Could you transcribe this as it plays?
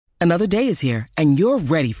Another day is here, and you're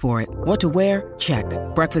ready for it. What to wear? Check.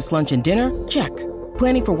 Breakfast, lunch, and dinner? Check.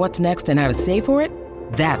 Planning for what's next and how to save for it?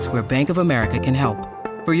 That's where Bank of America can help.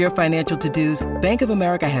 For your financial to-dos, Bank of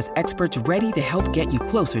America has experts ready to help get you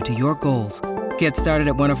closer to your goals. Get started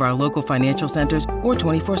at one of our local financial centers or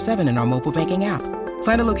 24/7 in our mobile banking app.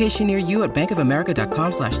 Find a location near you at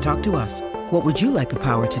bankofamerica.com/talktous. What would you like the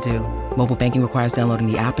power to do? Mobile banking requires downloading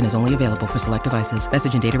the app and is only available for select devices.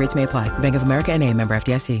 Message and data rates may apply. Bank of America N.A., member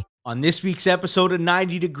FDIC. On this week's episode of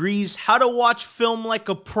 90 Degrees, how to watch film like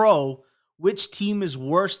a pro, which team is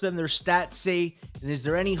worse than their stats say, and is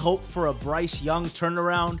there any hope for a Bryce Young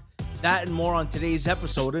turnaround? That and more on today's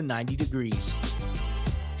episode of 90 Degrees.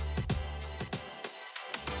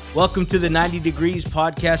 Welcome to the 90 Degrees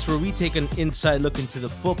podcast, where we take an inside look into the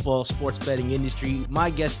football sports betting industry. My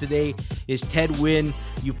guest today is Ted Wynn.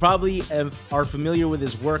 You probably are familiar with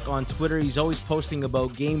his work on Twitter. He's always posting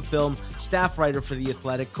about game film, staff writer for The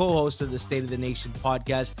Athletic, co-host of the State of the Nation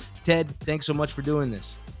podcast. Ted, thanks so much for doing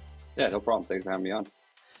this. Yeah, no problem. Thanks for having me on.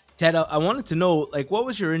 Ted, I wanted to know, what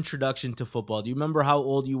was your introduction to football? Do you remember how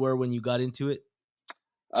old you were when you got into it?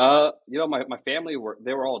 My family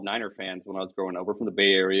they were all Niner fans when I was growing up. We're from the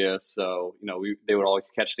Bay Area, so they would always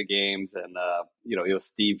catch the games, and it was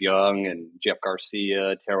Steve Young and Jeff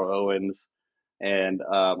Garcia, Terrell Owens, and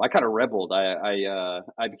I kind of rebelled. I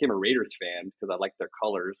became a Raiders fan because I liked their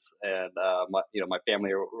colors, and my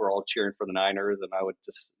family were all cheering for the Niners, and I would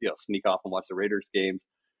just sneak off and watch the Raiders games.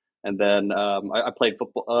 And then I played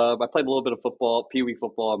football. I played a little bit of football, Pee Wee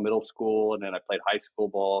football in middle school, and then I played high school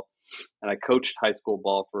ball, and I coached high school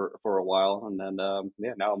ball for a while. And then now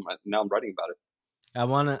I'm writing about it.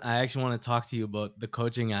 I actually want to talk to you about the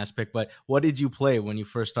coaching aspect. But what did you play when you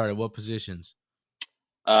first started? What positions?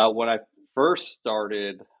 When I first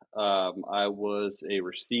started, I was a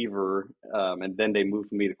receiver, and then they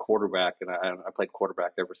moved me to quarterback, and I played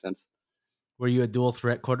quarterback ever since. Were you a dual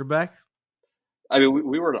threat quarterback? I mean,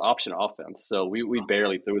 we were an option offense, so we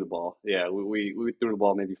barely threw the ball. Yeah, we threw the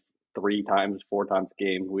ball maybe 4 times a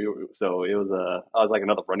game. I was like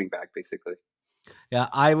another running back basically. Yeah,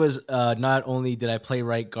 I was not only did I play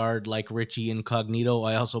right guard like Richie Incognito,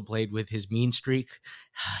 I also played with his mean streak,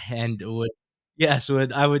 and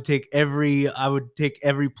I would take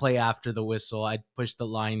every play after the whistle. I'd push the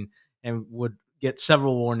line and would get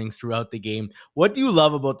several warnings throughout the game. What do you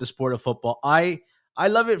love about the sport of football? I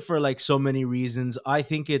love it for so many reasons. I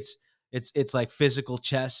think it's like physical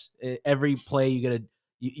chess. Every play you get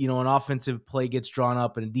an offensive play gets drawn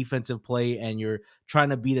up and a defensive play, and you're trying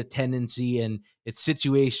to beat a tendency, and it's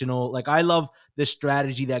situational. I love the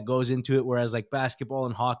strategy that goes into it, whereas basketball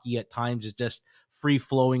and hockey at times is just free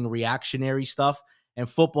flowing reactionary stuff. And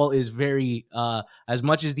football is very, as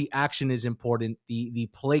much as the action is important, the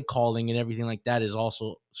play calling and everything like that is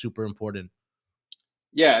also super important.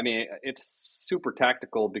 Yeah, I mean, it's super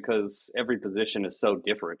tactical because every position is so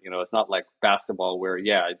different. It's not like basketball where,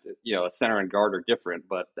 a center and guard are different,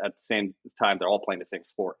 but at the same time, they're all playing the same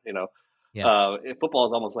sport. Yeah. Football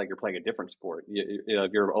is almost like you're playing a different sport.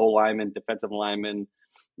 If you're an O lineman, defensive lineman,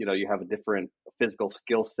 you have a different physical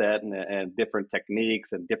skill set and different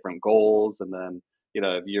techniques and different goals. And then,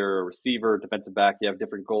 if you're a receiver, defensive back, you have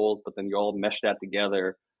different goals, but then you all mesh that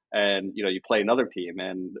together. And, you play another team,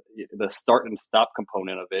 and the start and stop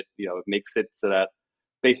component of it, it makes it so that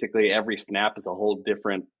basically every snap is a whole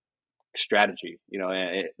different strategy,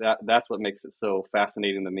 and that's what makes it so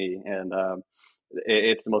fascinating to me. And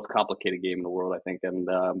it's the most complicated game in the world, I think. And,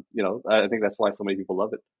 I think that's why so many people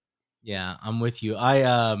love it. Yeah, I'm with you.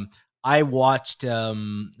 I watched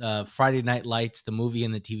Friday Night Lights, the movie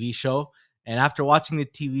and the TV show. And after watching the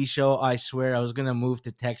TV show, I swear I was going to move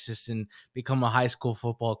to Texas and become a high school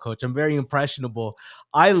football coach. I'm very impressionable.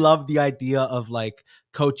 I love the idea of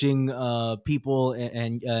coaching people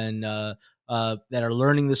and that are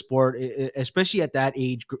learning the sport, especially at that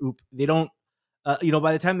age group. They don't, by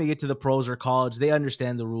the time they get to the pros or college, they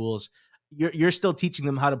understand the rules. You're still teaching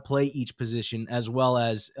them how to play each position as well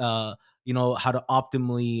as, how to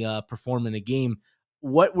optimally perform in a game.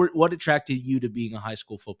 What attracted you to being a high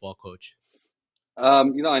school football coach? I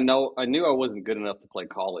knew I wasn't good enough to play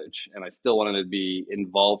college, and I still wanted to be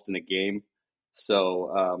involved in the game.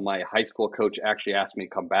 So my high school coach actually asked me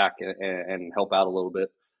to come back and help out a little bit,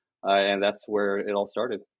 and that's where it all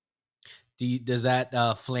started. Does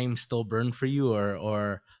that flame still burn for you,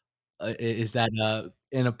 or is that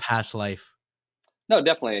in a past life? No,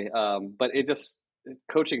 definitely. But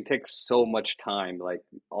coaching takes so much time. Like,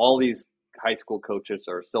 all these high school coaches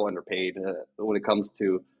are so underpaid when it comes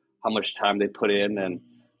to how much time they put in, and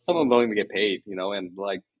some of them don't even get paid, and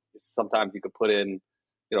sometimes you could put in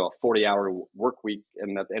a 40-hour work week,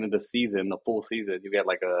 and at the end of the season, the full season, you get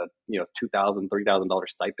like a $2,000, $3,000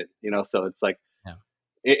 stipend. So it's like Yeah.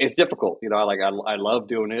 it's difficult. I love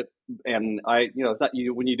doing it, and it's not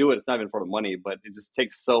you when you do it, it's not even for the money, but it just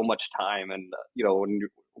takes so much time. And when you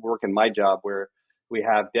work in my job where we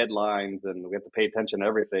have deadlines and we have to pay attention to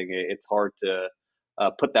everything, it's hard to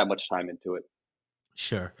put that much time into it.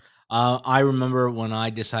 Sure. I remember when I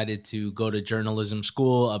decided to go to journalism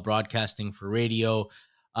school, broadcasting for radio.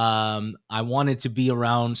 I wanted to be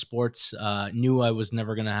around sports. Knew I was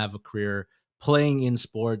never going to have a career playing in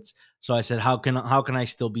sports. So I said, how can I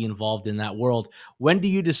still be involved in that world? When do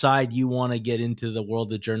you decide you want to get into the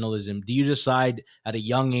world of journalism? Do you decide at a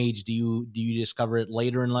young age? Do you discover it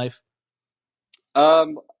later in life?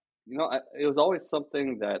 Um, it was always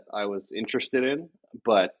something that I was interested in,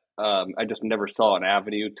 but I just never saw an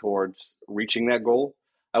avenue towards reaching that goal.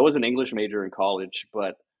 I was an English major in college,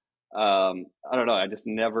 but I don't know. I just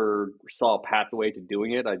never saw a pathway to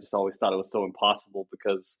doing it. I just always thought it was so impossible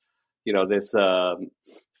because, this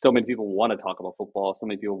so many people want to talk about football. So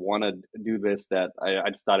many people want to do this that I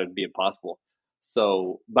just thought it'd be impossible.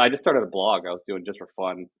 So, but I just started a blog I was doing just for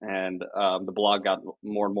fun, and the blog got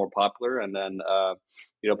more and more popular. And then,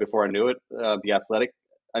 before I knew it, the Athletic.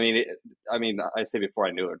 I say before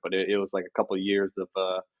I knew it, but it was like a couple of years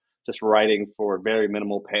of just writing for very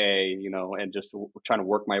minimal pay, and just trying to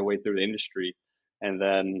work my way through the industry. And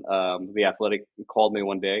then the Athletic called me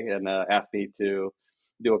one day and asked me to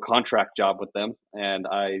do a contract job with them, and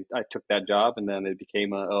I took that job, and then it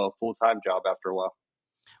became a full time job after a while.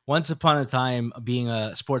 Once upon a time, being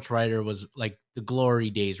a sports writer was like the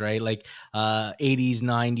glory days, right? Like 80s,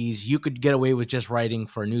 90s, you could get away with just writing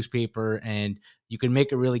for a newspaper and you can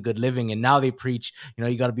make a really good living. And now they preach,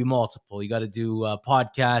 you got to be multiple. You got to do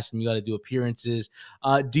podcasts and you got to do appearances.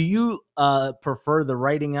 Do you prefer the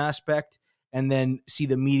writing aspect and then see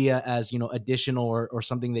the media as, additional or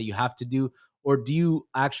something that you have to do? Or do you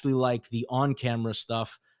actually like the on camera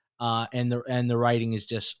stuff and the writing is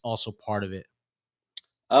just also part of it?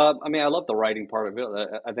 I love the writing part of it.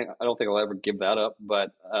 I don't think I'll ever give that up,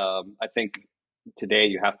 but I think today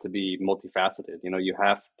you have to be multifaceted. You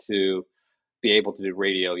have to be able to do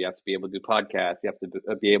radio. You have to be able to do podcasts. You have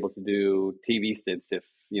to be able to do TV stints if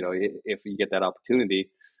if you get that opportunity.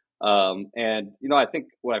 And I think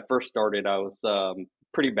when I first started, I was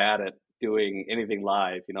pretty bad at doing anything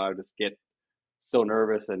live. I would just get so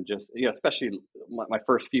nervous and just especially my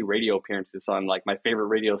first few radio appearances on like my favorite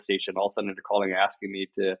radio station. All of a sudden they're calling asking me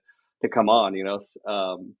to come on.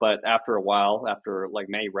 But after a while, after like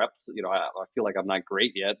many reps, I feel like I'm not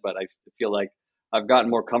great yet, but I feel like I've gotten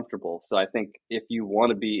more comfortable. So I think if you want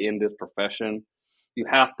to be in this profession, you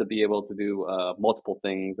have to be able to do multiple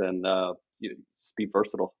things and just be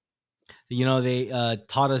versatile. They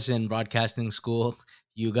taught us in broadcasting school,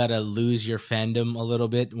 you got to lose your fandom a little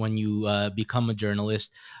bit when you become a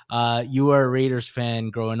journalist. You are a Raiders fan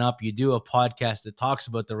growing up. You do a podcast that talks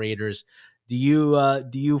about the Raiders. Do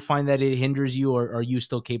you find that it hinders you, or are you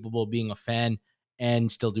still capable of being a fan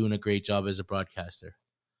and still doing a great job as a broadcaster?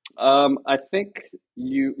 I think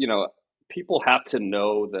people have to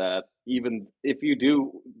know that even if you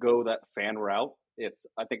do go that fan route,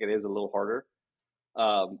 I think it is a little harder.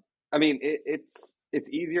 Um, it's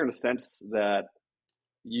easier in a sense that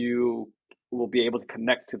you will be able to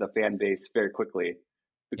connect to the fan base very quickly Yeah.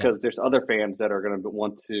 because there's other fans that are going to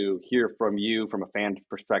want to hear from you from a fan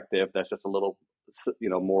perspective that's just a little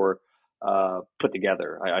more put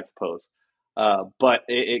together, I suppose. But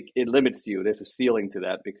it limits you. There's a ceiling to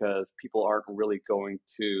that because people aren't really going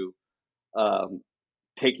to um,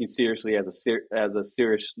 take you seriously as as a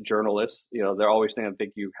serious journalist. They're always going to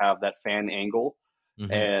think you have that fan angle, Hmm.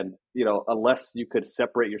 and unless you could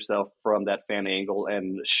separate yourself from that fan angle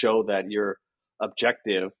and show that you're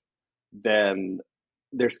objective, then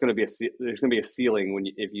there's going to be a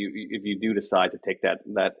ceiling if you do decide to take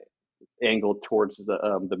that angle towards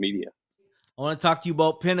the media. I want to talk to you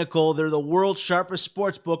about Pinnacle. They're the world's sharpest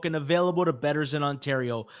sports book and available to bettors in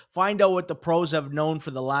Ontario. Find out what the pros have known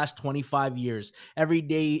for the last 25 years.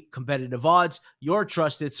 Everyday competitive odds, your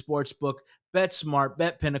trusted sports book. Bet smart,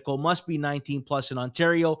 bet Pinnacle. Must be 19 plus in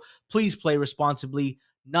Ontario. Please play responsibly.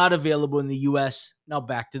 Not available in the US. Now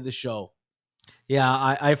back to the show. Yeah,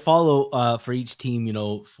 I follow for each team,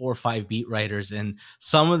 4 or 5 beat writers, and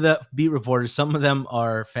some of the beat reporters, some of them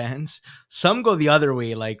are fans. Some go the other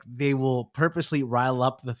way, like they will purposely rile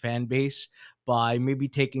up the fan base by maybe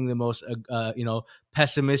taking the most,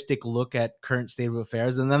 pessimistic look at current state of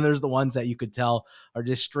affairs. And then there's the ones that you could tell are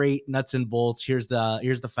just straight nuts and bolts. Here's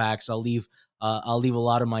the facts. I'll leave a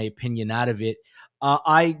lot of my opinion out of it.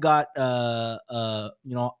 I got I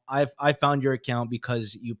found your account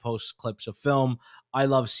because you post clips of film. I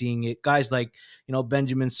love seeing it. Guys like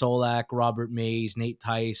Benjamin Solak, Robert Mays, Nate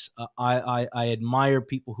Tice. I admire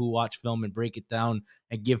people who watch film and break it down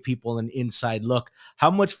and give people an inside look.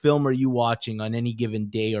 How much film are you watching on any given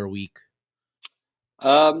day or week?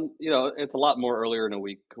 It's a lot more earlier in the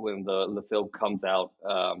week when the film comes out.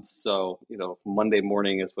 So Monday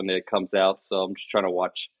morning is when it comes out. So I'm just trying to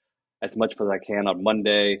watch as much as I can on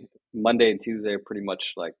Monday. Monday and Tuesday are pretty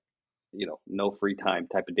much like no free time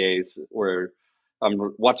type of days where I'm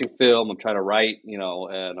watching film, I'm trying to write,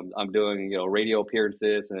 and I'm doing radio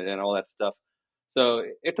appearances and all that stuff. So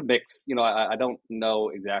it's a mix. I don't know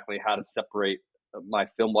exactly how to separate my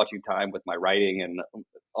film watching time with my writing and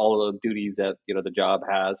all of the duties that the job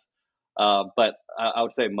has. But I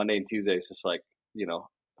would say Monday and Tuesday is just like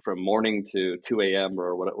from morning to 2 a.m.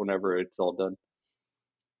 or whenever it's all done.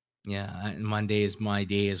 Yeah, Monday is my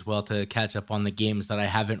day as well to catch up on the games that I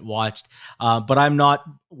haven't watched. But I'm not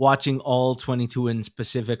watching all 22 in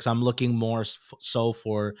specifics. I'm looking more so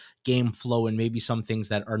for game flow and maybe some things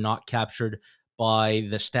that are not captured by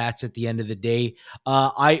the stats at the end of the day.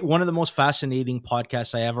 I One of the most fascinating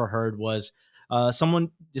podcasts I ever heard was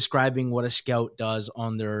someone describing what a scout does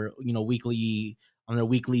on their weekly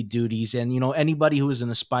duties, and anybody who is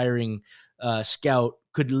an aspiring scout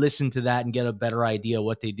could listen to that and get a better idea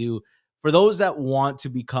what they do. For those that want to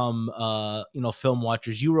become, film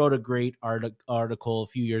watchers, you wrote a great article a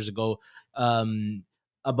few years ago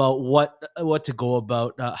about what to go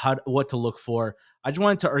about, what to look for. I just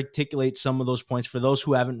wanted to articulate some of those points for those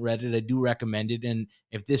who haven't read it. I do recommend it, and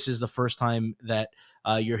if this is the first time that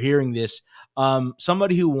you're hearing this,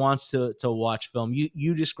 somebody who wants to watch film,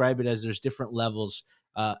 you describe it as there's different levels,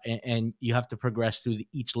 and you have to progress through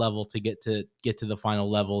each level to get to the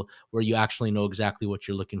final level where you actually know exactly what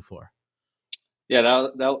you're looking for. Yeah,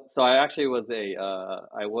 so I actually was a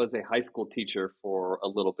high school teacher for a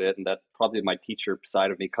little bit, and that's probably my teacher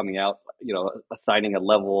side of me coming out, assigning a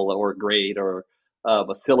level or a grade or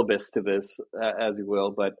a syllabus to this, as you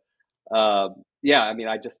will. But yeah, I mean,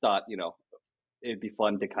 I just thought, it'd be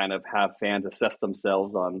fun to kind of have fans assess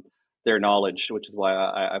themselves on their knowledge, which is why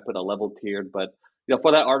I put a level tiered. But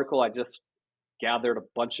for that article, I just gathered a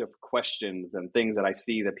bunch of questions and things that I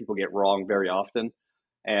see that people get wrong very often,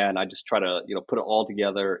 and I just try to put it all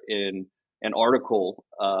together in an article.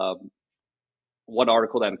 One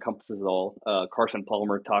article that encompasses it all. Carson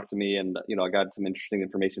Palmer talked to me, and I got some interesting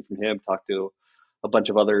information from him. Talked to a bunch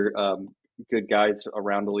of other good guys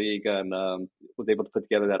around the league, and was able to put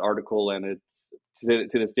together that article. And it's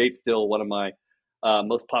to this date still one of my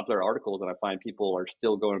most popular articles, and I find people are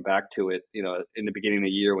still going back to it. In the beginning of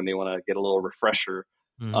the year when they want to get a little refresher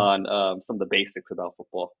Mhm. on some of the basics about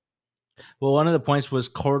football. Well, one of the points was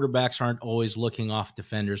quarterbacks aren't always looking off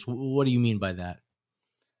defenders. What do you mean by that?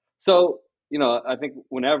 So I think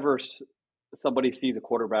whenever somebody sees a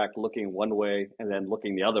quarterback looking one way and then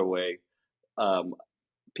looking the other way, um,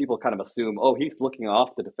 people kind of assume, oh, he's looking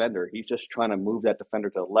off the defender. He's just trying to move that defender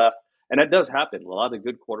to the left. And that does happen. A lot of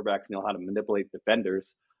good quarterbacks know how to manipulate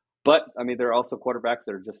defenders. But I mean, there are also quarterbacks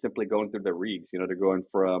that are just simply going through their reads. They're going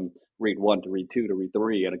from read one to read two to read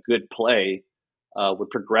three. And a good play would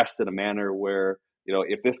progress in a manner where,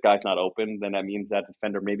 if this guy's not open, then that means that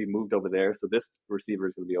defender maybe moved over there. So this receiver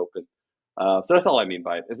is going to be open. So that's all I mean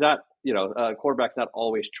by it. Is that quarterback's not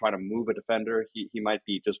always trying to move a defender. He might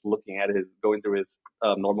be just looking at going through his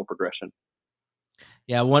normal progression.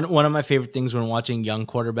 Yeah, one of my favorite things when watching young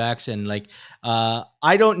quarterbacks, and like,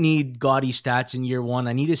 I don't need gaudy stats in year one.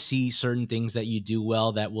 I need to see certain things that you do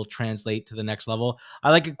well that will translate to the next level.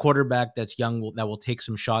 I like a quarterback that's young that will take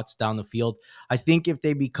some shots down the field. I think if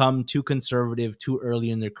they become too conservative too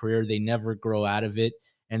early in their career, they never grow out of it,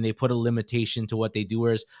 and they put a limitation to what they do.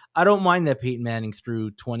 Whereas I don't mind that Peyton Manning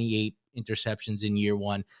threw 28 interceptions in year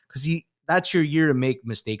one, because that's your year to make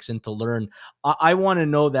mistakes and to learn. I want to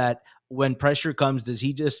know that when pressure comes, does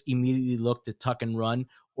he just immediately look to tuck and run?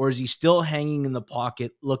 Or is he still hanging in the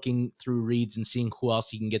pocket, looking through reads and seeing who else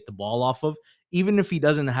he can get the ball off of? Even if he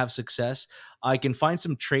doesn't have success, I can find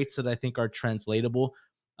some traits that I think are translatable.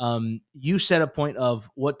 You set a point of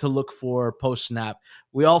what to look for post snap.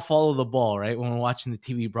 We all follow the ball, right? When we're watching the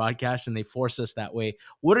TV broadcast and they force us that way.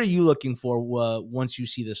 What are you looking for once you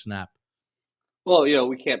see the snap? Well,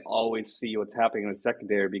 we can't always see what's happening in the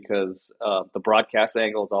secondary because the broadcast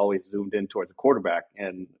angle is always zoomed in towards the quarterback.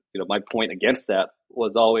 And, my point against that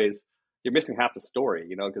was always you're missing half the story,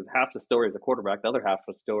 because half the story is the quarterback. The other half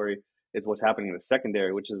of the story is what's happening in the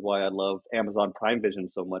secondary, which is why I love Amazon Prime Vision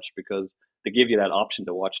so much because they give you that option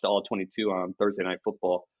to watch the all 22 on Thursday Night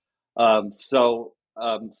Football.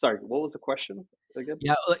 Sorry, what was the question? again?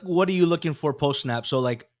 Yeah, like, what are you looking for post snap? So,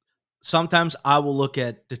 like, sometimes I will look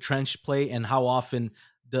at the trench play and how often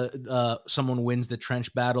someone wins the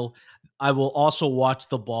trench battle. I will also watch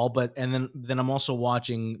the ball, but and then I'm also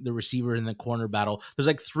watching the receiver in the corner battle. There's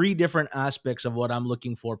like three different aspects of what I'm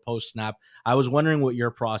looking for post snap. I was wondering what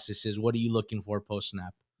your process is. What are you looking for post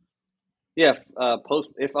snap? Yeah,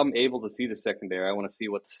 post if I'm able to see the secondary, I want to see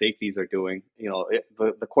what the safeties are doing.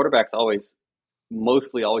 The quarterback's always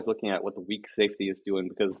mostly always looking at what the weak safety is doing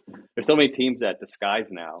because there's so many teams that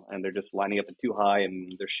disguise now and they're just lining up it too high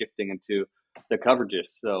and they're shifting into the coverages.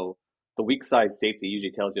 So the weak side safety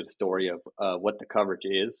usually tells you the story of what the coverage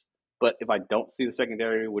is. But if I don't see the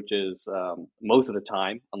secondary, which is most of the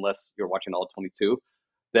time, unless you're watching all 22,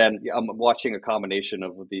 then yeah, I'm watching a combination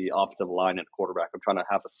of the offensive line and quarterback. I'm trying to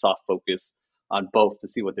have a soft focus on both to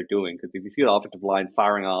see what they're doing because if you see the offensive line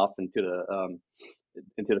firing off into the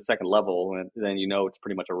second level, and then it's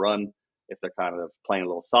pretty much a run. If they're kind of playing a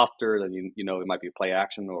little softer, then it might be a play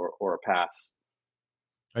action or a pass.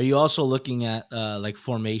 Are you also looking at like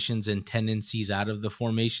formations and tendencies out of the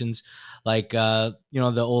formations? Like the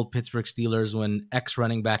old Pittsburgh Steelers when X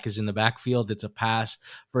running back is in the backfield, it's a pass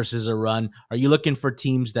versus a run. Are you looking for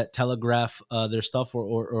teams that telegraph their stuff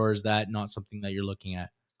or is that not something that you're looking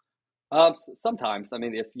at? Sometimes, I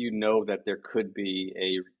mean, if you know that there could be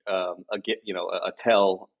a get a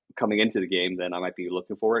tell coming into the game, then I might be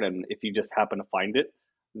looking for it. And if you just happen to find it,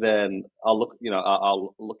 then I'll look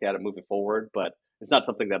at it moving forward. But it's not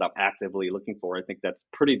something that I'm actively looking for. I think that's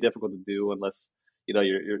pretty difficult to do unless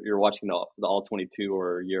you're watching the all 22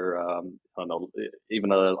 or you're I don't know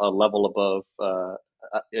even a level above.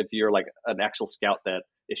 If you're like an actual scout that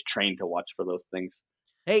is trained to watch for those things.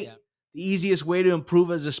 Hey, yeah. The easiest way to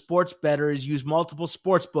improve as a sports bettor is use multiple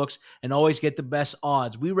sports books and always get the best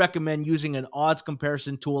odds. We recommend using an odds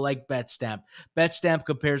comparison tool like BetStamp. BetStamp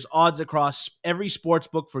compares odds across every sports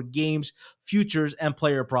book for games, futures, and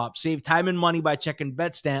player props. Save time and money by checking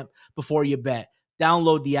BetStamp before you bet.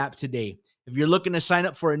 Download the app today. If you're looking to sign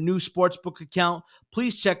up for a new sportsbook account,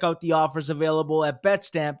 please check out the offers available at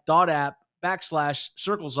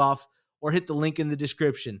betstamp.app/circlesoff or hit the link in the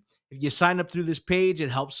description. If you sign up through this page,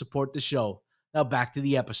 it helps support the show. Now back to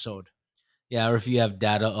the episode. Yeah, or if you have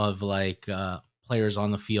data of like players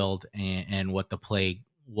on the field and what the play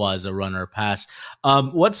was, a run or a pass.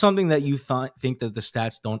 What's something that you think that the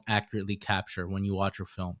stats don't accurately capture when you watch your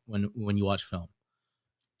film? When you watch film,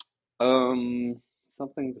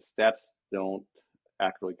 Something the stats don't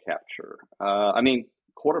accurately capture. I mean,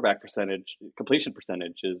 quarterback percentage, completion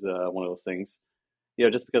percentage is one of those things.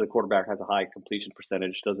 Just because a quarterback has a high completion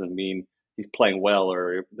percentage doesn't mean he's playing well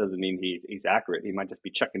or doesn't mean he's accurate. He might just be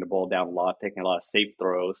checking the ball down a lot, taking a lot of safe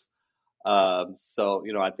throws. I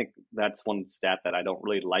think that's one stat that I don't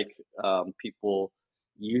really like people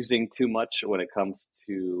using too much when it comes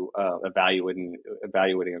to evaluating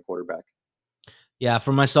a quarterback. yeah,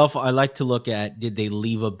 for myself, I like to look at did they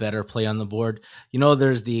leave a better play on the board?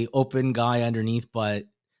 There's the open guy underneath, but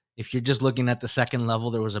if you're just looking at the second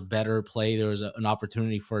level, there was a better play. There was an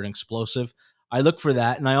opportunity for an explosive. I look for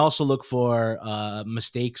that, and I also look for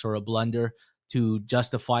mistakes or a blunder to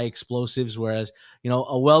justify explosives. Whereas,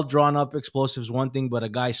 a well drawn up explosive is one thing, but a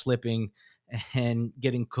guy slipping and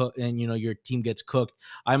getting cooked, and your team gets cooked,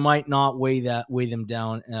 I might not weigh them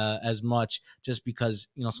down as much, just because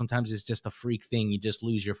sometimes it's just a freak thing. You just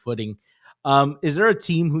lose your footing. Is there a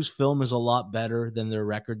team whose film is a lot better than their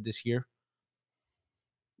record this year?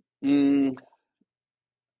 Mm,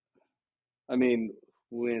 I mean,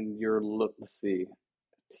 let's see,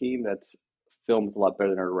 team that's filmed a lot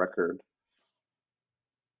better than our record.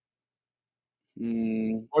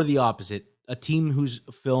 Mm, Or the opposite, a team whose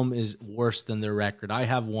film is worse than their record? I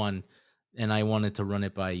have one, and I wanted to run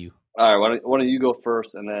it by you. all right, why don't you go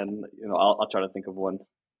first, and then I'll try to think of one.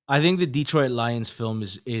 I think the Detroit Lions film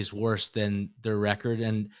is worse than their record,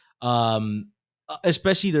 and um,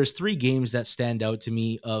 especially there's three games that stand out to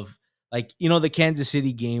me of, like, the Kansas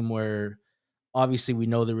City game where obviously we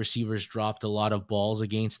know the receivers dropped a lot of balls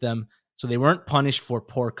against them, so they weren't punished for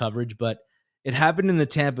poor coverage, but it happened in the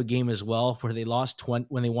Tampa game as well where they lost 20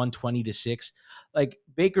 when they won 20-6. Like,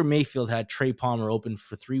 Baker Mayfield had Trey Palmer open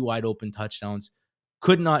for three wide open touchdowns,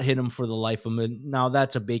 could not hit him for the life of him. Now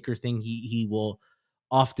that's a Baker thing. He will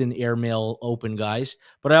often airmail open guys,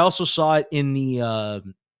 but I also saw it in the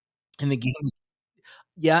game.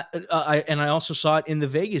 Yeah, I also saw it in the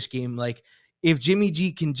Vegas game. Like, if Jimmy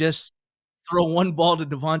G can just throw one ball to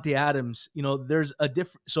Devontae Adams, there's a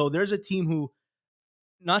different. So there's a team who,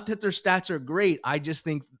 not that their stats are great, I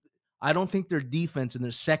don't think their defense and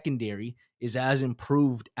their secondary is as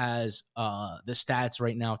improved as the stats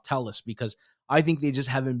right now tell us, because I think they just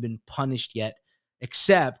haven't been punished yet.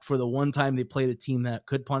 except for the one time they played a team that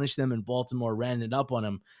could punish them, and Baltimore ran it up on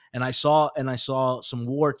them. And I saw some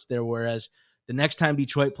warts there. Whereas the next time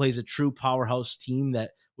Detroit plays a true powerhouse team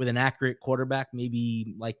that with an accurate quarterback,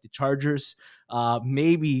 maybe like the Chargers,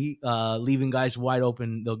 maybe leaving guys wide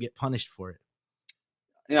open, they'll get punished for it.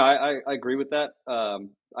 Yeah, I agree with that.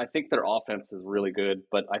 I think their offense is really good,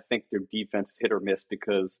 but I think their defense is hit or miss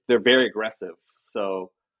because they're very aggressive.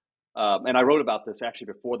 So, and I wrote about this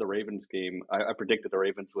actually before the Ravens game. I predicted the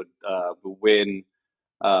Ravens would win.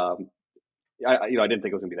 Um, I didn't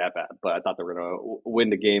think it was going to be that bad, but I thought they were going to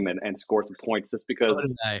win the game and score some points just So because.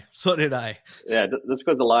 did I. So did I. Yeah, just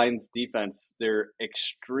because the Lions' defense, they're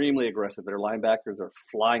extremely aggressive. Their linebackers are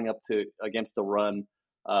flying up to against the run,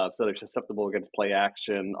 so they're susceptible against play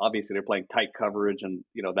action. Obviously, they're playing tight coverage, and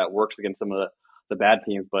that works against some of the bad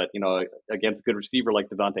teams. But against a good receiver like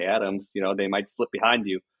Devontae Adams, they might slip behind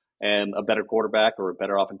you, and a better quarterback or a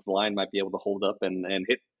better offensive line might be able to hold up and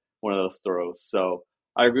hit one of those throws. So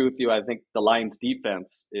I agree with you. I think the Lions'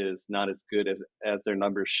 defense is not as good as their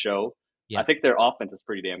numbers show. I Yeah. think their offense is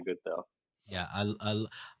pretty damn good, though. Yeah,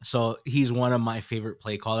 so he's one of my favorite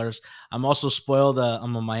play callers. I'm also spoiled.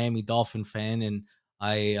 I'm a Miami Dolphin fan, and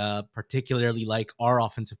I particularly like our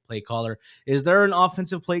offensive play caller. Is there an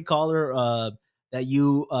offensive play caller that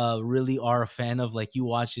you really are a fan of? Like you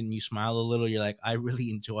watch it and you smile a little. You're like, I really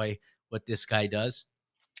enjoy what this guy does.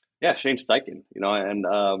 Yeah, Shane Steichen,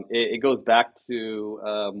 and it goes back to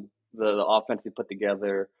the offense he put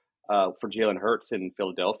together for Jalen Hurts in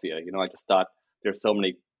Philadelphia. I just thought there's so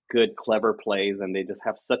many good, clever plays, and they just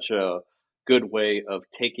have such a good way of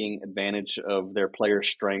taking advantage of their players'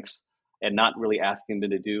 strengths and not really asking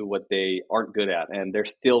them to do what they aren't good at. And they're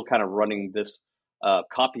still kind of running this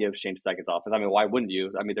copy of Shane Steichen's offense. I mean, why wouldn't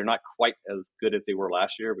you? I mean, they're not quite as good as they were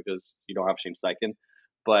last year because you don't have Shane Steichen.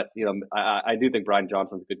 But I do think Brian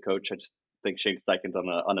Johnson's a good coach. I just think Shane Steichen's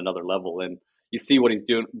on another level, and you see what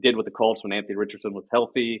did with the Colts when Anthony Richardson was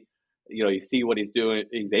healthy. You see what he's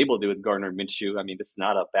able to do with Gardner Minshew. I mean, it's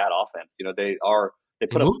not a bad offense. They They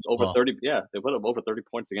put up moved over well. 30. Yeah, they put up over 30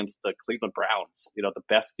 points against the Cleveland Browns. The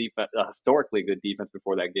best defense, historically good defense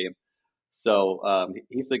before that game. So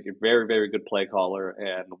he's like a very, very good play caller,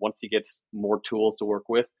 and once he gets more tools to work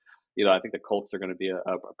with, I think the Colts are going to be a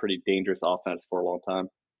pretty dangerous offense for a long time.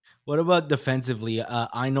 What about defensively?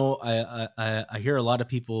 I know I hear a lot of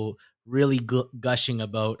people really gushing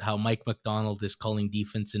about how Mike McDonald is calling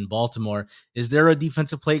defense in Baltimore. Is there a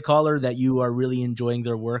defensive play caller that you are really enjoying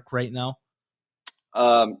their work right now?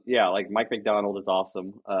 Yeah, like Mike McDonald is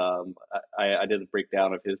awesome. I did a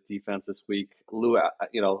breakdown of his defense this week. Lou,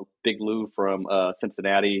 Big Lou from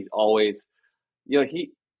Cincinnati, always,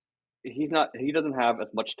 he he doesn't have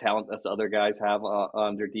as much talent as other guys have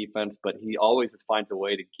on their defense, but he always just finds a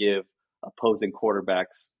way to give opposing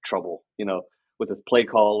quarterbacks trouble. With his play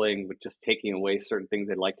calling, with just taking away certain things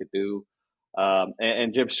they'd like to do.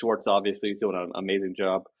 And Jim Schwartz obviously is doing an amazing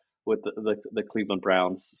job with the Cleveland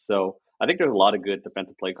Browns. So I think there's a lot of good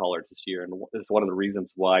defensive play callers this year, and it's one of the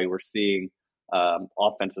reasons why we're seeing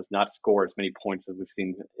offenses not score as many points as we've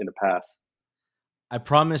seen in the past. I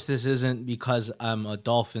promise this isn't because I'm a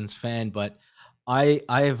Dolphins fan, but I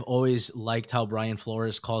have always liked how Brian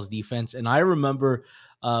Flores calls defense, and I remember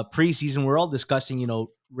preseason we're all discussing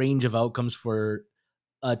range of outcomes for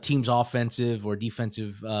team's offensive or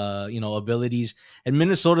defensive, abilities. And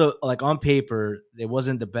Minnesota, like on paper, it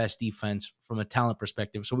wasn't the best defense from a talent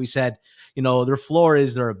perspective. So we said, their floor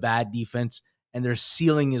is they're a bad defense, and their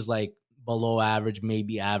ceiling is like below average,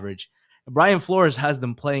 maybe average. And Brian Flores has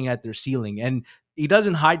them playing at their ceiling, and he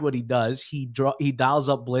doesn't hide what he does. He dials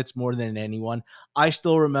up blitz more than anyone. I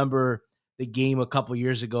still remember the game a couple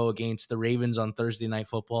years ago against the Ravens on Thursday Night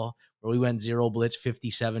Football, where we went zero blitz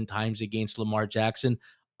 57 times against Lamar Jackson.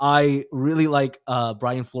 I really like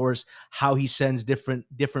Brian Flores, how he sends different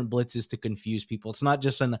blitzes to confuse people. It's not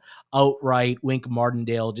just an outright Wink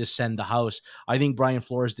Martindale, just send the house. I think Brian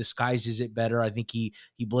Flores disguises it better. I think he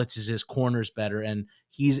blitzes his corners better, and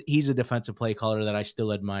he's a defensive play caller that I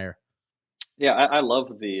still admire. Yeah, I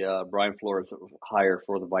love the Brian Flores hire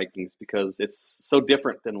for the Vikings because it's so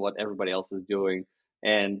different than what everybody else is doing.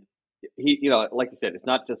 And he, like you said, it's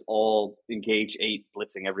not just all engage eight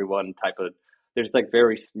blitzing everyone type of. There's like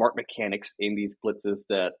very smart mechanics in these blitzes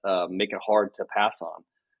that make it hard to pass on.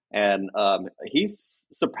 And he's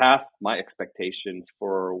surpassed my expectations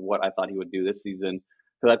for what I thought he would do this season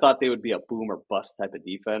because I thought they would be a boom or bust type of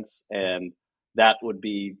defense. And that would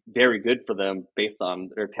be very good for them based on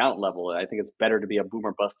their talent level. I think it's better to be a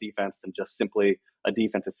boomer bust defense than just simply a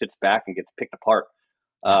defense that sits back and gets picked apart.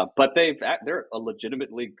 Yeah. But they're a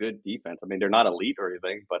legitimately good defense. I mean, they're not elite or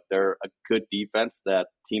anything, but they're a good defense that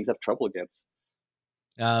teams have trouble against.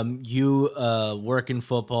 You work in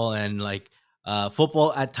football, and like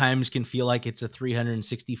football at times can feel like it's a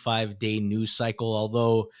 365-day news cycle,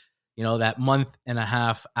 although that month and a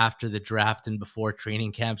half after the draft and before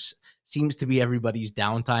training camps seems to be everybody's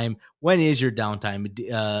downtime. When is your downtime?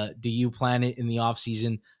 Do you plan it in the off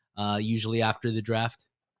season, usually after the draft?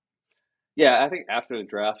 Yeah, I think after the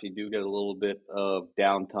draft, you do get a little bit of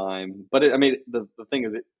downtime, but I mean, the thing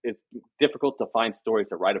is, it's difficult to find stories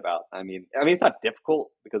to write about. I mean, it's not difficult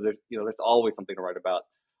because there's always something to write about,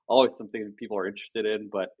 always something that people are interested in,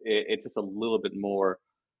 but it's just a little bit more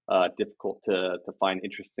difficult to find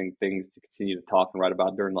interesting things to continue to talk and write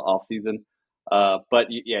about during the off season. But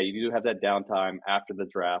yeah, you do have that downtime after the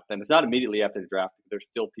draft, and it's not immediately after the draft. There's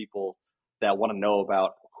still people that want to know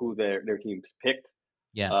about who their teams picked,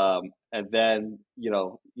 Yeah. and then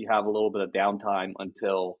you have a little bit of downtime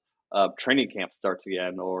until training camp starts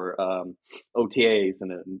again, or OTAs,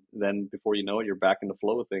 and then before you know it, you're back in the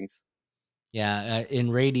flow of things. Yeah,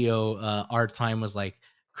 in radio, our time was like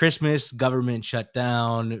Christmas, government shut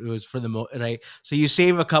down. It was for the right. So you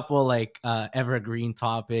save a couple like evergreen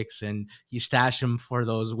topics and you stash them for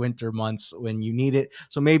those winter months when you need it.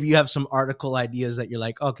 So maybe you have some article ideas that you're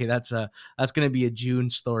like, okay, that's going to be a June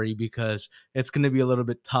story because it's going to be a little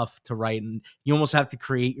bit tough to write, and you almost have to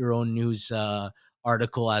create your own news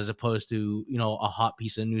article as opposed to a hot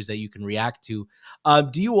piece of news that you can react to.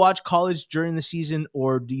 Do you watch college during the season,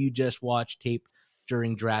 or do you just watch tape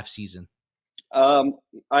during draft season? Um,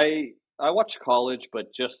 I watch college,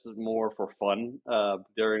 but just more for fun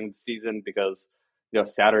during the season because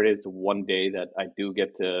Saturday is the one day that I do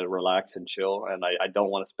get to relax and chill, and I don't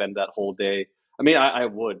want to spend that whole day. I mean, I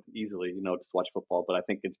would easily just watch football, but I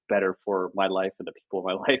think it's better for my life and the people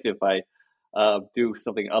in my life if I do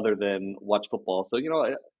something other than watch football. So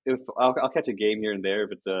if I'll catch a game here and there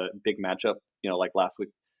if it's a big matchup, like last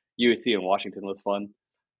week, USC and Washington was fun.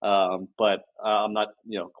 But I'm not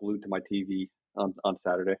glued to my TV on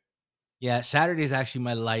Saturday. Yeah, Saturday is actually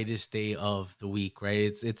my lightest day of the week,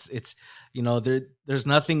 right? It's there's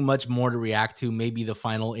nothing much more to react to. Maybe the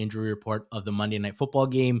final injury report of the Monday Night Football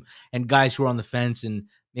game and guys who are on the fence, and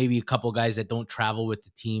maybe a couple guys that don't travel with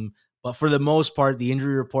the team. But for the most part, the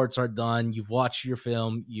injury reports are done. You've watched your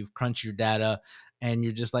film, you've crunched your data, and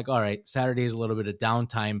you're just like, all right, Saturday is a little bit of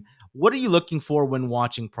downtime. What are you looking for when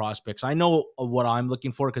watching prospects? I know what I'm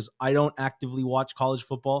looking for because I don't actively watch college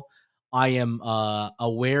football. I am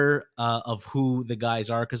aware of who the guys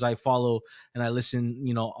are because I follow and I listen,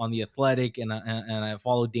 on the Athletic, and I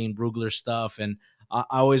follow Dane Brugler's stuff, and I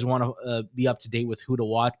always want to be up to date with who to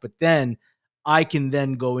watch. But then I can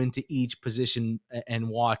then go into each position and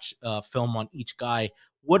watch film on each guy.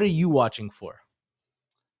 What are you watching for?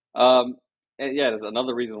 Um, and yeah, there's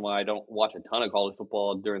another reason why I don't watch a ton of college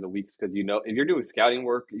football during the weeks because if you're doing scouting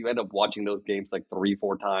work, you end up watching those games like 3,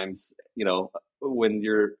 4 times. When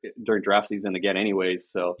you're during draft season again, anyways.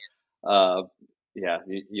 So, uh, yeah,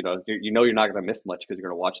 you're not going to miss much because you're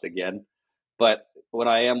going to watch it again. But when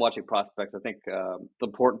I am watching prospects, I think the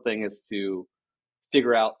important thing is to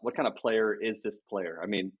figure out what kind of player is this player. I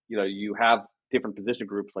mean, you have different position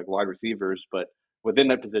groups like wide receivers, but within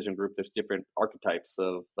that position group, there's different archetypes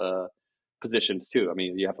of positions too. I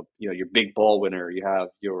mean, you have your big ball winner, you have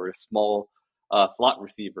your small slot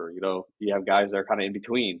receiver. You have guys that are kind of in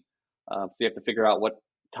between. So you have to figure out what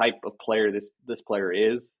type of player this player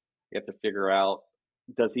is. You have to figure out,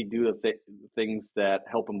 does he do things that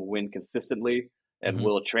help him win consistently, and Mhm.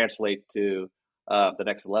 will it translate to the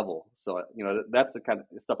next level? So that's the kind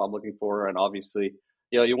of stuff I'm looking for, and obviously,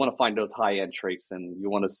 you want to find those high end traits, and you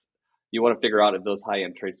want to figure out if those high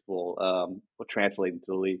end traits will translate into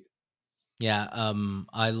the league. Yeah,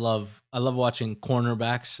 I love watching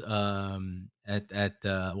cornerbacks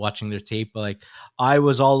at watching their tape. But like I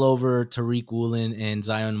was all over Tariq Woolen and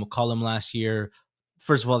Zion McCollum last year.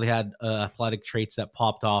 First of all, they had athletic traits that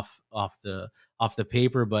popped off the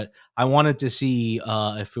paper, but I wanted to see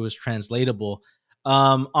if it was translatable.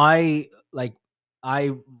 I like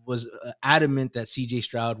I was adamant that CJ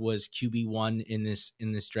Stroud was QB1 in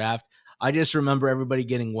this draft. I just remember everybody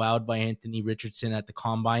getting wowed by Anthony Richardson at the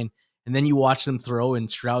combine, and then you watch them throw, and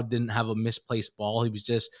Stroud didn't have a misplaced ball. He was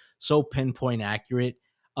just so pinpoint accurate.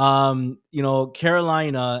 Carolina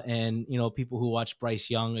and people who watch Bryce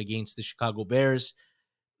Young against the Chicago Bears,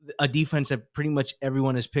 a defense that pretty much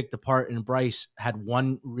everyone has picked apart, and Bryce had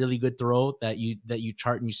one really good throw that you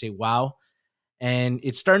chart and you say, wow. And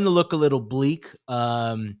it's starting to look a little bleak.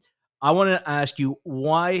 I want to ask you,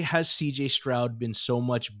 why has CJ Stroud been so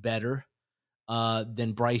much better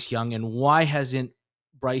than Bryce Young, and why hasn't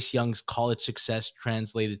Bryce Young's college success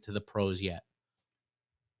translated to the pros yet?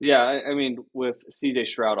 Yeah, I mean, with CJ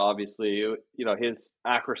Stroud, obviously, his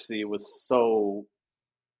accuracy was so,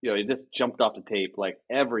 it just jumped off the tape. Like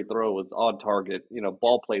every throw was on target,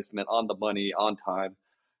 ball placement on the money, on time.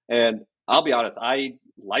 And I'll be honest, I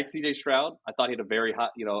like CJ Stroud. I thought he had a very high,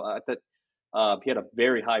 I thought he had a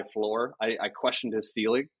very high floor. I questioned his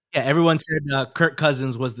ceiling. Yeah, everyone said, Kirk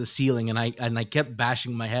Cousins was the ceiling, and I kept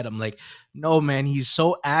bashing my head. I'm like, "No, man, he's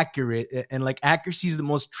so accurate, and, like, accuracy is the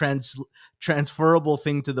most transferable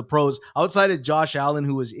thing to the pros. Outside of Josh Allen,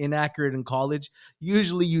 who was inaccurate in college,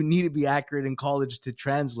 usually you need to be accurate in college to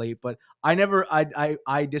translate, but I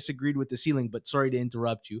disagreed with the ceiling, but sorry to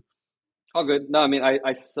interrupt you. Oh, good. No, I mean,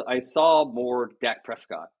 I saw more Dak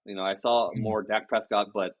Prescott. I saw Mm, more Dak Prescott,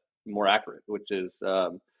 but more accurate, which is,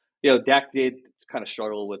 Dak did kind of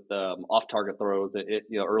struggle with off target throws.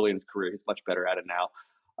 Early in his career, he's much better at it now.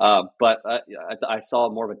 But I saw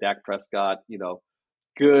more of a Dak Prescott.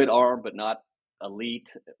 Good arm, but not elite.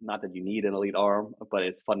 Not that you need an elite arm, but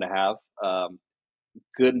it's fun to have.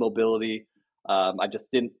 Good mobility. I just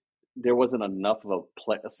didn't. There wasn't enough of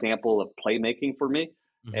a sample of playmaking for me,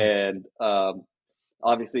 mhm. and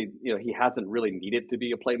obviously, he hasn't really needed to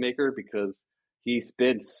be a playmaker because he's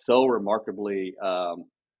been so remarkably.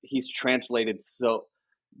 He's translated so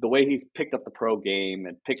the way he's picked up the pro game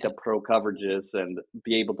and picked up pro coverages and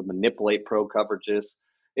be able to manipulate pro coverages.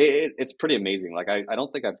 It's pretty amazing. Like I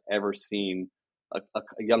don't think I've ever seen a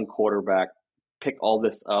young quarterback pick all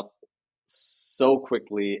this up so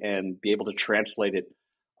quickly and be able to translate it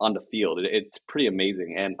on the field. It's pretty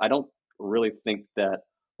amazing, and I don't really think that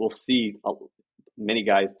we'll see many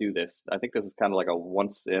guys do this. I think this is kind of like a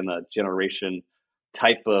once in a generation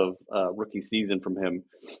type of rookie season from him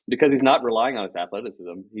because he's not relying on his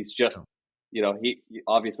athleticism. He's just, he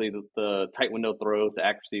obviously the tight window throws, the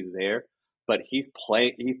accuracy is there, but he's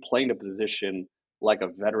playing a position like a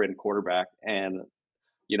veteran quarterback, and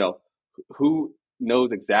you know who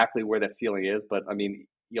knows exactly where that ceiling is. But I mean,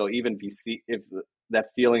 even if you see if that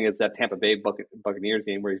ceiling is that Tampa Bay Buccaneers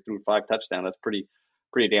game where he threw 5 touchdowns, that's pretty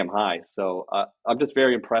damn high. So I'm just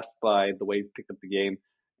very impressed by the way he's picked up the game,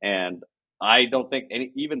 and I don't think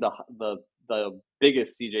even the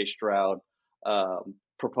biggest CJ Stroud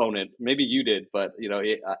proponent, maybe you did, but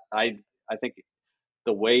I think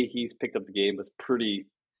the way he's picked up the game is pretty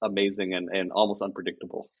amazing and almost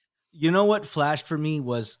unpredictable. You know what flashed for me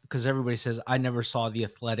was because everybody says I never saw the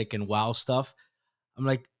athletic and wow stuff. I'm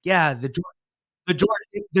like, yeah, the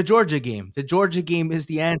Georgia game is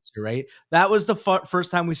the answer, right? That was the first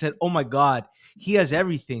time we said, "Oh my god, he has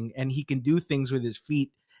everything and he can do things with his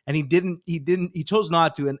feet." And he chose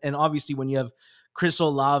not to. And obviously when you have Chris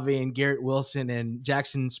Olave and Garrett Wilson and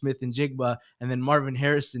Jackson Smith and Jigba and then Marvin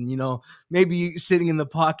Harrison, maybe sitting in the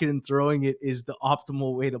pocket and throwing it is the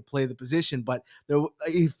optimal way to play the position. But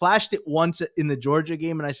he flashed it once in the Georgia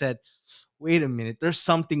game, and I said, wait a minute, there's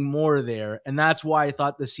something more there. And that's why I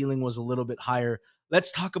thought the ceiling was a little bit higher.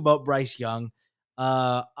 Let's talk about Bryce Young.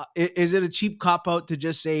 Is it a cheap cop out to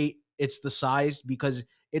just say it's the size? Because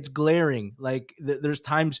it's glaring. Like there's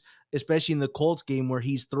times, especially in the Colts game, where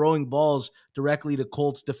he's throwing balls directly to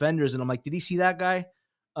Colts defenders. And I'm like, did he see that guy?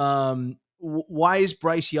 Why is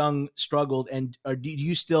Bryce Young struggled? And do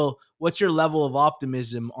you still, what's your level of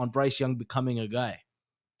optimism on Bryce Young becoming a guy?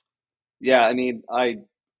 Yeah, I mean,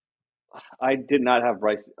 I did not have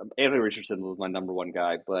Bryce. Anthony Richardson was my number one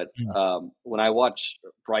guy, but Mm. when I watch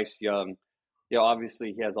Bryce Young,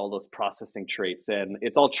 obviously he has all those processing traits, and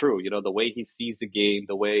it's all true. The way he sees the game,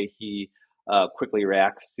 the way he quickly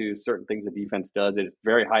reacts to certain things the defense does, it's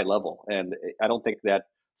very high level, and I don't think that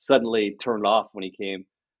suddenly turned off when he came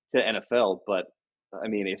to NFL. But I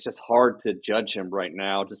mean, it's just hard to judge him right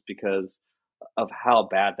now, just because of how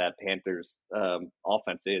bad that Panthers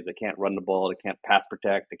offense is. They can't run the ball, they can't pass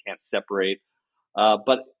protect, they can't separate.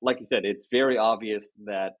 But like you said, it's very obvious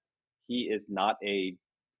that he is not a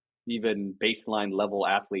even baseline level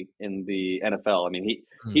athlete in the NFL. I mean,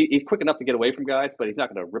 he's quick enough to get away from guys, but he's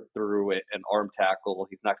not going to rip through an arm tackle.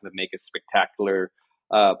 He's not going to make a spectacular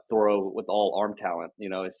throw with all arm talent.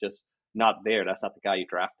 It's just not there. That's not the guy you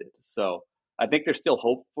drafted. So I think there's still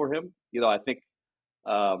hope for him. I think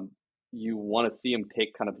um, you want to see him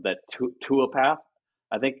take kind of that Tua path.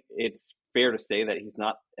 I think it's fair to say that he's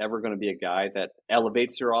not ever going to be a guy that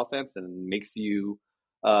elevates your offense and makes you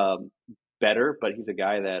um, better, but he's a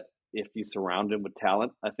guy that if you surround him with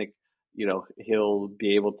talent, I think he'll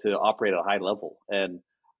be able to operate at a high level, and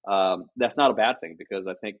that's not a bad thing because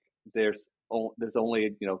I think there's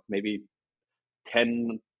only maybe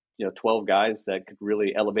 10, 12 guys that could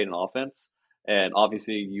really elevate an offense. And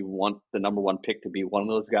obviously, you want the number one pick to be one of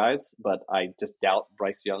those guys, but I just doubt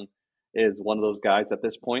Bryce Young is one of those guys at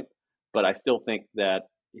this point. But I still think that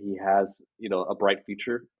he has, a bright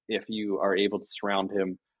future if you are able to surround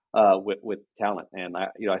him with talent. And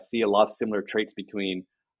I see a lot of similar traits between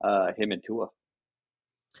him and Tua.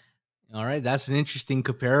 All right, that's an interesting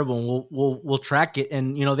comparable. And we'll track it.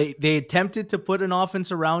 And they attempted to put an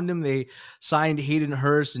offense around him. They signed Hayden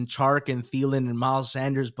Hurst and Chark and Thielen and Miles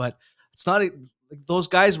Sanders, but it's not like those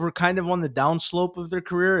guys were kind of on the downslope of their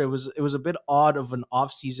career. It was a bit odd of an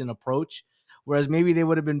offseason approach. Whereas maybe they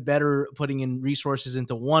would have been better putting in resources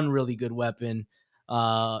into one really good weapon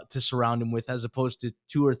to surround him with, as opposed to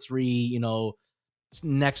two or three,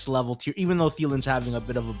 next level tier, even though Thielen's having a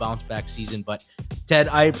bit of a bounce back season. But Ted,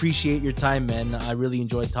 I appreciate your time, man. I really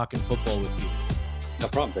enjoyed talking football with you. No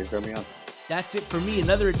problem. Thanks for having me on. That's it for me.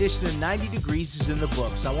 Another edition of 90 Degrees is in the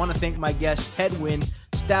books. I want to thank my guest, Ted Wynn,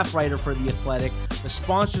 staff writer for The Athletic, the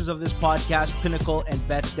sponsors of this podcast, Pinnacle and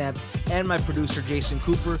BetStamp, and my producer, Jason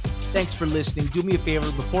Cooper. Thanks for listening. Do me a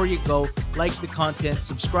favor before you go, like the content,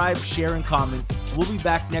 subscribe, share, and comment. We'll be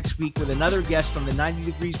back next week with another guest on the 90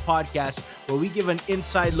 Degrees podcast, where we give an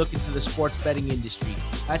inside look into the sports betting industry.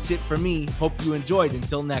 That's it for me. Hope you enjoyed.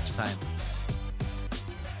 Until next time.